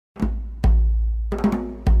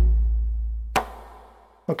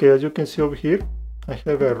Okay, as you can see over here, I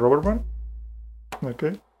have a rubber band.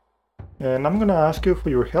 Okay, and I'm gonna ask you for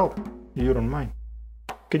your help, if you don't mind.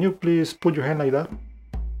 Can you please put your hand like that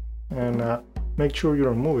and make sure you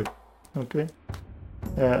don't move it? Okay,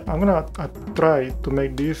 I'm gonna try to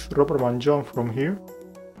make this rubber band jump from here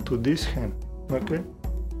to this hand. Okay,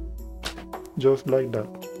 just like that.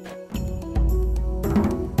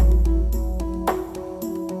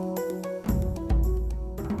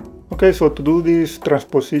 Okay, so to do this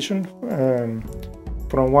transposition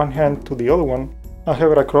from one hand to the other one, I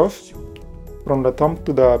have it across from the thumb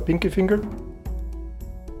to the pinky finger,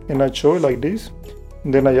 and I show it like this.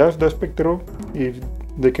 Then I ask the spectator if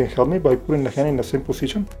they can help me by putting the hand in the same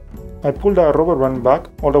position. I pull the rubber band back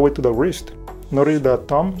all the way to the wrist. Notice the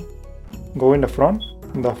thumb go in the front,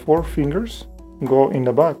 the four fingers go in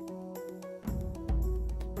the back.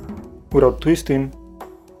 Without twisting,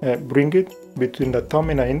 bring it between the thumb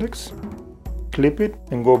and the index, clip it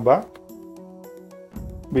and go back.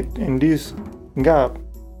 In this gap,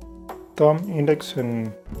 thumb, index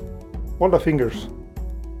and all the fingers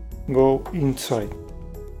go inside.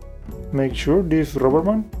 Make sure this rubber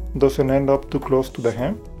band doesn't end up too close to the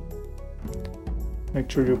hand.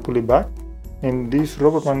 Make sure you pull it back, and these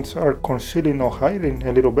rubber bands are concealing or hiding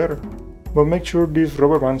a little better, but make sure these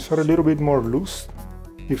rubber bands are a little bit more loose.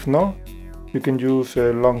 If not, you can use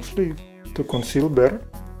a long sleeve to conceal better.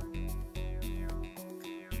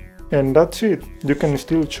 And that's it. You can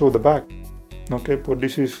still show the back. Okay, but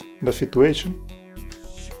this is the situation.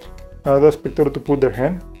 Ask the spectator to put their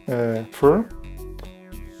hand firm.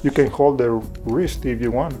 You can hold their wrist if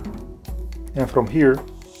you want. And from here,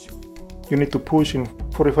 you need to push in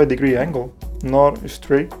 45-degree angle, not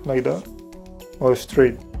straight like that, or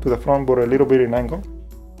straight to the front, but a little bit in angle,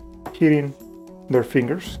 hitting their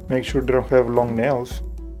fingers. Make sure they don't have long nails.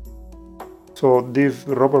 So this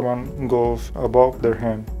rubber band goes above their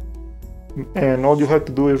hand. And all you have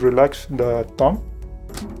to do is relax the thumb.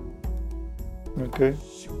 Okay,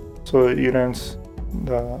 so it ends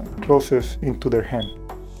the closest into their hand.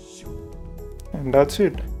 And that's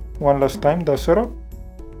it. One last time, the setup.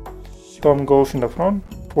 Thumb goes in the front,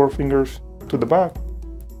 four fingers to the back.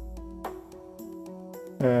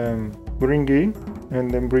 Bring in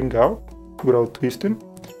and then bring out without twisting.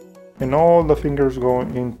 And all the fingers go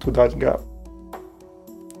into that gap.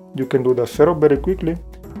 You can do the setup very quickly.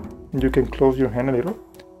 You can close your hand a little.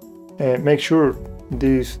 Make sure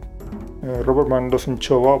this rubber band doesn't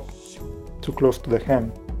show up too close to the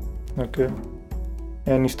hand. Okay.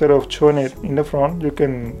 And instead of showing it in the front, you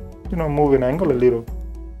can, move an angle a little,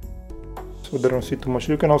 so they don't see too much.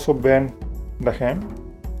 You can also bend the hand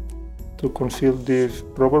to conceal this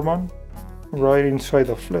rubber band right inside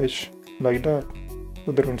the flesh, like that,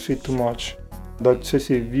 so they don't see too much. That's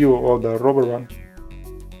a view of the rubber band.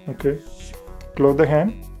 Okay, close the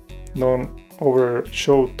hand, don't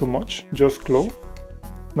overshow too much, just close.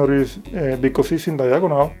 Notice because it's in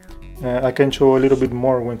diagonal, I can show a little bit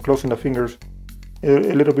more when closing the fingers, a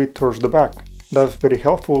little bit towards the back. That's very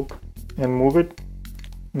helpful. And move it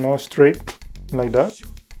not straight like that,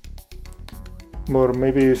 but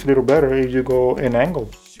maybe it's a little better if you go an angle.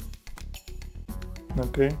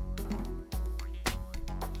 Okay,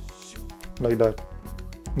 like that.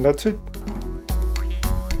 And that's it.